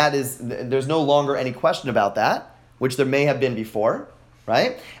point. There's no longer any question about that, which there may have been before,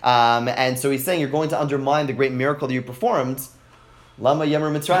 right? And so he's saying you're going to undermine the great miracle that you performed. Lama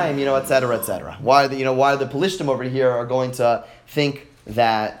Yemer Mitzrayim, et cetera, et cetera. Why the Pelishtim over here are going to think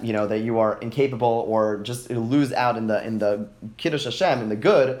that that you are incapable or just lose out in the Kiddush Hashem, in the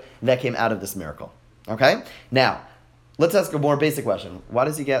good that came out of this miracle. Okay? Now, let's ask a more basic question. Why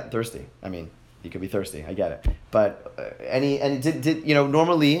does he get thirsty? I mean, he could be thirsty, I get it. But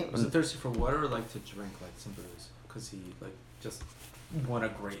normally Was it thirsty for water or like to drink like some booze? Because he just won a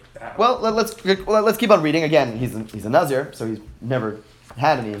great battle. Well, let's keep on reading. Again, he's a Nazir, so he's never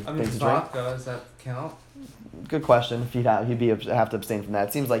had anything to drink. Vodka, does that count? Good question. If he'd have to abstain from that.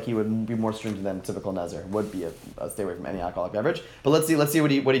 It seems like he would be more stringent than a typical Nazir would be. Stay away from any alcoholic beverage. But let's see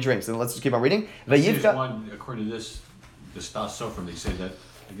what he drinks, and let's just keep on reading. There's one, according to this Das Sofrim, they say that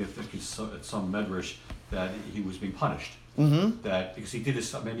I think it's some medrash that he was being punished. Mm-hmm. That because he did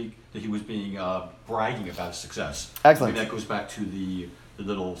this, maybe that he was being bragging about his success. Excellent. Maybe that goes back to the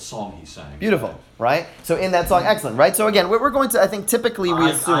little song he sang. Beautiful, right? So in that song, excellent, right? So again, we're going to, I think, typically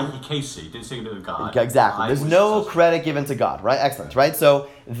we assume... Casey, didn't say to God. Exactly. There's no credit given to God, right? Excellent, right? So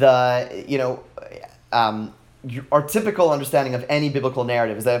our typical understanding of any biblical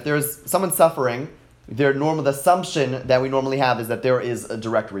narrative is that if there's someone suffering, the assumption that we normally have is that there is a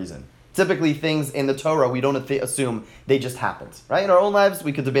direct reason. Typically, things in the Torah, we don't assume they just happened, right? In our own lives,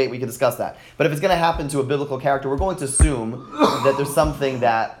 we could debate, we could discuss that. But if it's going to happen to a biblical character, we're going to assume that there's something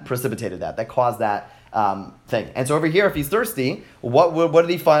that precipitated that caused that thing. And so over here, if he's thirsty, what did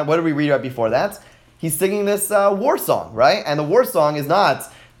he find? What did we read right before that? He's singing this war song, right? And the war song is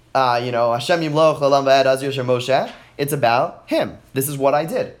not, Hashem Yimloch L'Olam Va'ed Azir Shem Moshe. It's about him. This is what I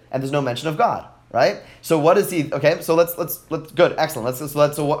did, and there's no mention of God. Right? So what is he? Okay, so let's good, excellent.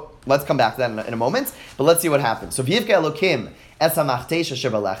 Let's come back to that in a moment. But let's see what happens. So V'yivka Elokim es hamachtesha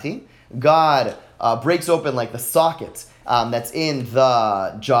shebalechi. God breaks open like the socket that's in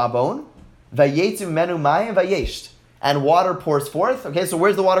the jawbone. Vayetzu menu mayim vayesht, and water pours forth. Okay, so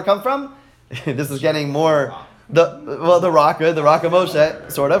where's the water come from? This is getting more the rock of Moshe,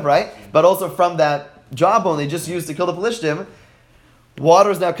 sort of, right? But also from that jawbone they just used to kill the Pelishtim.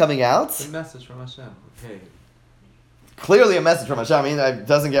 Water is now coming out. It's a message from Hashem. Okay. Clearly a message from Hashem. I mean, it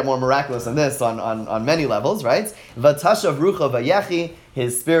doesn't get more miraculous than this on many levels, right? Vatashav rucha vayechi.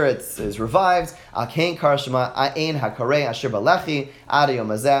 his spirit is revived. Okay, gives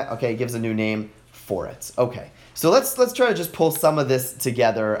a new name for it. Okay, so let's try to just pull some of this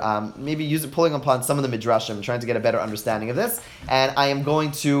together. Maybe pulling upon some of the midrashim, trying to get a better understanding of this. And I am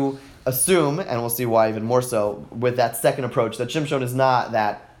going to assume, and we'll see why even more so with that second approach, that Shimshon is not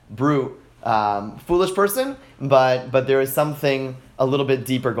that brute, foolish person, but there is something a little bit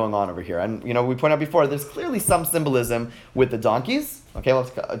deeper going on over here. And we pointed out before, there's clearly some symbolism with the donkeys. Okay,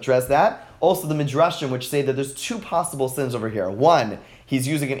 let's address that. Also the midrashim, which say that there's two possible sins over here. One, he's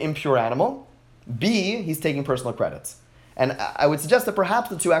using an impure animal. B, he's taking personal credit. And I would suggest that perhaps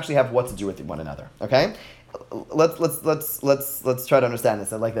the two actually have what to do with one another. Okay, let's try to understand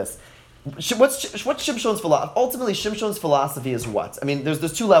this like this. What's Shimshon's philosophy? Ultimately, Shimshon's philosophy is what? I mean,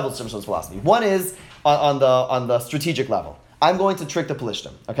 there's two levels to Shimshon's philosophy. One is on the strategic level. I'm going to trick the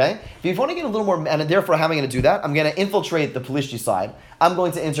Pelishtim, okay? If you want to get a little more, and therefore how am I going to do that? I'm going to infiltrate the Pelishti side. I'm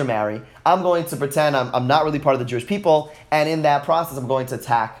going to intermarry. I'm going to pretend I'm not really part of the Jewish people, and in that process, I'm going to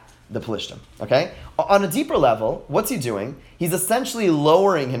attack the Pelishtim, okay? On a deeper level, what's he doing? He's essentially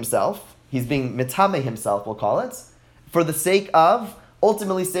lowering himself. He's being mitame himself, we'll call it, for the sake of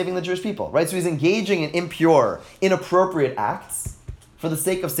ultimately saving the Jewish people, right? So he's engaging in impure, inappropriate acts for the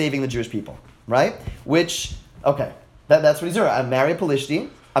sake of saving the Jewish people, right? Which, okay, that's what he's doing. I marry a Pelishti.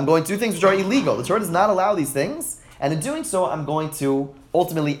 I'm going to do things which are illegal. The Torah does not allow these things, and in doing so, I'm going to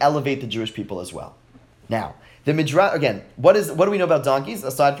ultimately elevate the Jewish people as well. Now, the Midrash, again, what do we know about donkeys,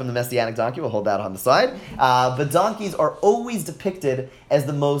 aside from the Messianic donkey? We'll hold that on the side. But donkeys are always depicted as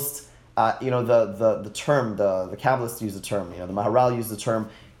the most, the term, the Kabbalists use the term, the Maharal used the term,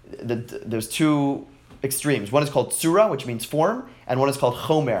 there's two extremes. One is called tsura, which means form, and one is called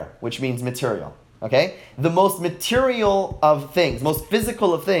chomer, which means material. Okay? The most material of things, most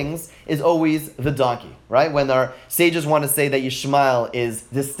physical of things, is always the donkey, right? When our sages want to say that Yishmael is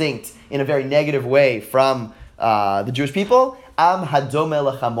distinct in a very negative way from the Jewish people, Am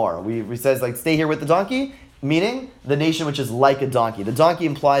hadome lechamor. We says, like, stay here with the donkey, meaning the nation which is like a donkey. The donkey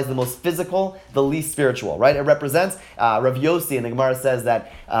implies the most physical, the least spiritual, right? It represents, Rav Yossi in the Gemara says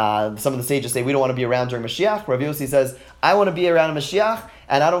that some of the sages say we don't want to be around during Mashiach. Rav Yossi says, I want to be around Mashiach,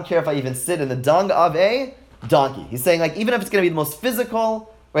 and I don't care if I even sit in the dung of a donkey. He's saying, like, even if it's going to be the most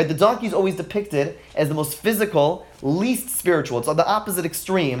physical, right? The donkey is always depicted as the most physical, least spiritual. It's on the opposite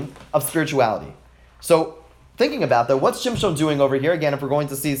extreme of spirituality. So, thinking about that, what's Shimshon doing over here? Again, if we're going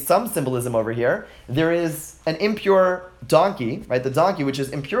to see some symbolism over here, there is an impure donkey, right? The donkey, which is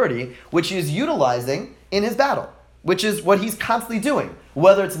impurity, which he is utilizing in his battle, which is what he's constantly doing.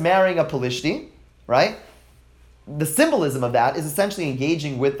 Whether it's marrying a Pelishti, right? The symbolism of that is essentially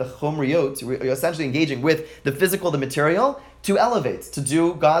engaging with the chomriot, essentially engaging with the physical, the material, to elevate, to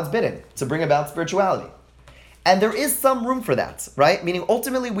do God's bidding, to bring about spirituality. And there is some room for that, right? Meaning,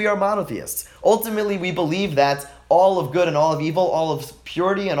 ultimately, we are monotheists. Ultimately, we believe that all of good and all of evil, all of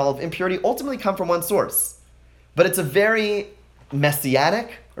purity and all of impurity, ultimately come from one source. But it's a very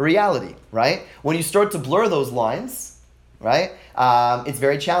messianic reality, right? When you start to blur those lines, right, it's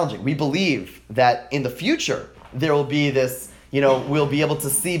very challenging. We believe that in the future, there will be this, we'll be able to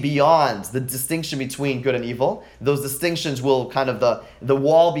see beyond the distinction between good and evil. Those distinctions will kind of, the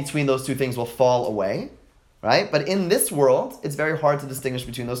wall between those two things will fall away. Right? But in this world, it's very hard to distinguish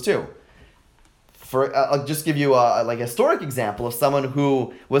between those two. I'll just give you a historic example of someone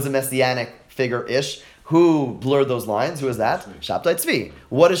who was a messianic figure-ish, who blurred those lines. Who is that? Shabtai Tzvi.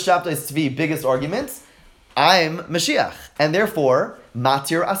 What is Shabtai Tzvi's biggest argument? I'm Mashiach, and therefore,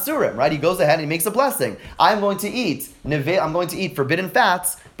 matir asurim, right? He goes ahead and he makes a blessing. I'm going to eat forbidden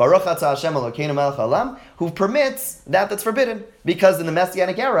fats, Baruch atah Hashem Elokeinu melech haolam, who permits that's forbidden, because in the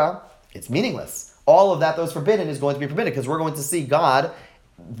Messianic era, it's meaningless. All of that was forbidden is going to be permitted, because we're going to see God,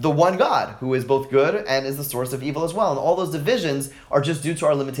 the one God, who is both good and is the source of evil as well. And all those divisions are just due to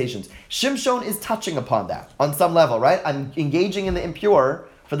our limitations. Shimshon is touching upon that on some level, right? I'm engaging in the impure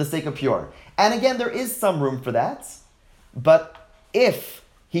for the sake of pure. And again, there is some room for that. But if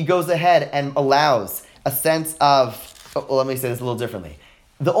he goes ahead and allows a sense of, let me say this a little differently.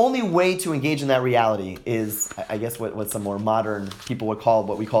 The only way to engage in that reality is, I guess, what some more modern people would call,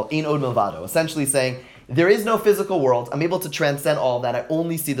 what we call ein od milvado. Essentially saying, there is no physical world. I'm able to transcend all of that. I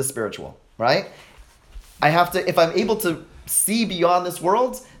only see the spiritual, right? If I'm able to see beyond this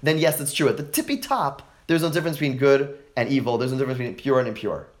world, then yes, it's true. At the tippy top, there's no difference between good and evil. There's no difference between pure and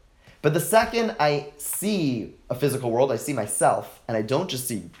impure. But the second I see a physical world, I see myself, and I don't just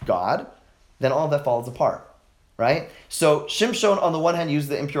see God, then all of that falls apart. Right? So Shimshon, on the one hand, used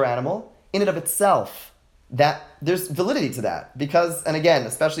the impure animal. In and of itself, that there's validity to that. Because, and again,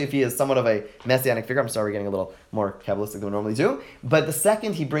 especially if he is somewhat of a messianic figure, I'm sorry we're getting a little more Kabbalistic than we normally do, but the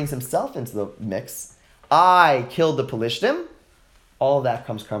second he brings himself into the mix, I killed the Pelishtim, all of that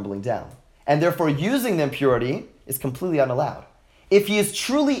comes crumbling down. And therefore using the impurity is completely unallowed. If he is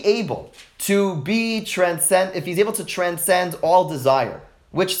truly able to if he's able to transcend all desire,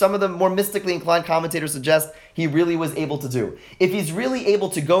 which some of the more mystically inclined commentators suggest he really was able to do. If he's really able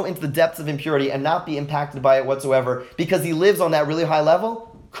to go into the depths of impurity and not be impacted by it whatsoever because he lives on that really high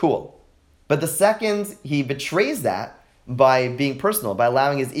level, cool. But the second he betrays that by being personal, by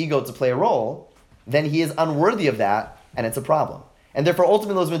allowing his ego to play a role, then he is unworthy of that, and it's a problem. And therefore,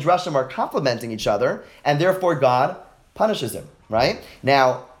 ultimately, those midrashim are complementing each other, and therefore God punishes him, right?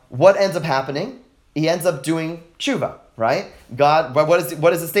 Now, what ends up happening? He ends up doing tshuva, right? God, what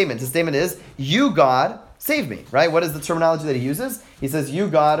is his statement? His statement is, you, God, save me, right? What is the terminology that he uses? He says, you,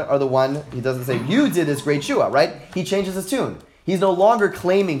 God, are the one. He doesn't say, you did this great tshuva, right? He changes his tune. He's no longer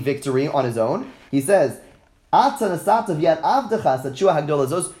claiming victory on his own. He says,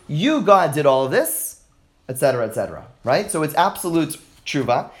 you, God, did all of this, etc., etc., right? So it's absolute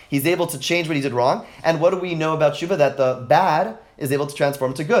tshuva. He's able to change what he did wrong. And what do we know about tshuva? That the bad is able to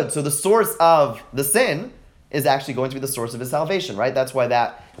transform to good. So the source of the sin is actually going to be the source of his salvation, right? That's why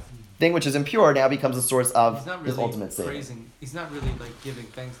that thing which is impure now becomes the source of his ultimate saving. He's not really like giving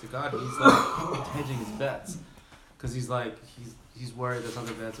thanks to God. He's like hedging his bets, because he's worried that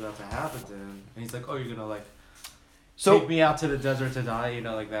something bad's about to happen to him, and he's like, oh, you're gonna take me out to the desert to die,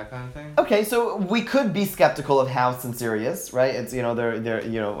 like that kind of thing. Okay, so we could be skeptical of how sincere he is, right? It's they're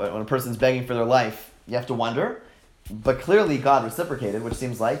when a person's begging for their life, you have to wonder. But clearly, God reciprocated, which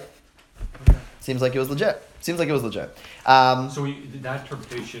seems like it was legit. So that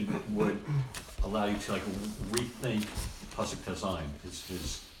interpretation would allow you to rethink Pasuk Tezayin,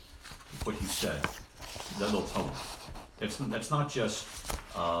 his what he said, that little tone. It's not just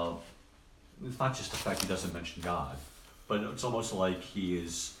the fact he doesn't mention God, but it's almost like he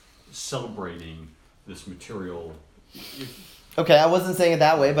is celebrating this material. Okay, I wasn't saying it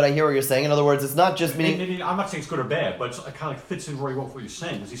that way, but I hear what you're saying. In other words, it's not just meaning. I'm not saying it's good or bad, but it kind of fits in very well with what you're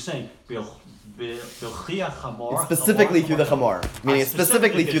saying. Because he's saying specifically through the chamor, meaning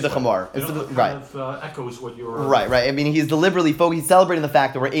specifically through the chamor. Right. Echoes what you're. Right. I mean, he's deliberately he's celebrating the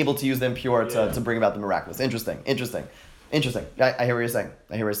fact that we're able to use the impure to bring about the miraculous. Interesting. I hear what you're saying.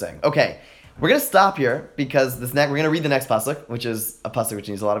 Okay. We're going to stop here because we're going to read the next pasuk, which is a pasuk which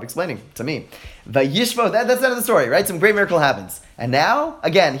needs a lot of explaining to me. Vayishvo, that's the end of the story, right? Some great miracle happens. And now,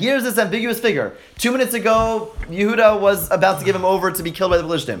 again, here's this ambiguous figure. 2 minutes ago, Yehuda was about to give him over to be killed by the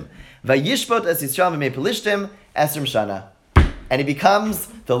Pelishtim. Vayishvot es Yisrael b'mei Pelishtim esrim shana. And he becomes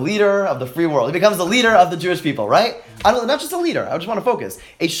the leader of the free world. He becomes the leader of the Jewish people, right? Not just a leader. I just want to focus.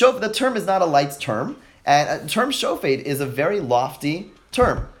 The term is not a light term. And a term shofet is a very lofty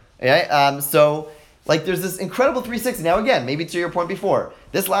term. Okay? There's this incredible 360. Now, again, maybe to your point before,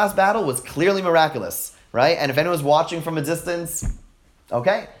 this last battle was clearly miraculous, right? And if anyone's watching from a distance,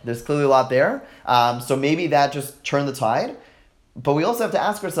 okay, there's clearly a lot there. So maybe that just turned the tide. But we also have to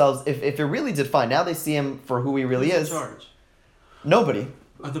ask ourselves, if it really did fine, now they see him for who he really is. Who's in charge? Nobody.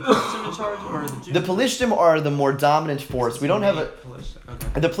 Are the Pelishtim in charge, or the Jews? The Pelishtim are the more dominant force. We don't have a...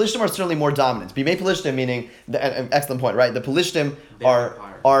 Okay. The Pelishtim are certainly more dominant. Bimei Pelishtim, meaning... An excellent point, right? The Pelishtim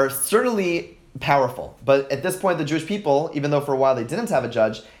are certainly powerful. But at this point, the Jewish people, even though for a while they didn't have a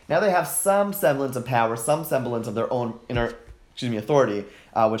judge, now they have some semblance of power, some semblance of their own authority,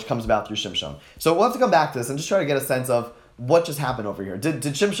 which comes about through Shimshon. So we'll have to come back to this and just try to get a sense of what just happened over here. Did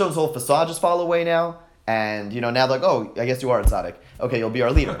Shimshon's whole facade just fall away now? And, now they're like, oh, I guess you are a tzaddik. Okay, you'll be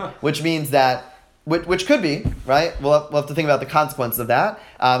our leader. Which means that, which could be, right? We'll have to think about the consequences of that.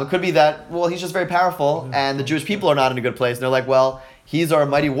 It could be that, he's just very powerful, and the Jewish people are not in a good place. And they're like, well, he's our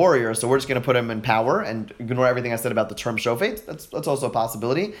mighty warrior, so we're just going to put him in power and ignore everything I said about the term shofet. That's also a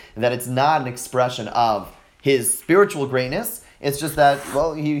possibility. And that it's not an expression of his spiritual greatness. It's just that,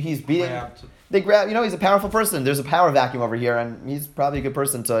 he's beating... They grab, he's a powerful person. There's a power vacuum over here, and he's probably a good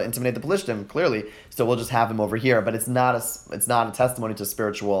person to intimidate the Pelishtim, clearly. So we'll just have him over here. But it's not a testimony to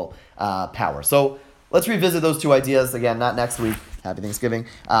spiritual power. So let's revisit those two ideas again. Not next week. Happy Thanksgiving.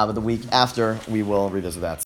 But the week after, we will revisit that.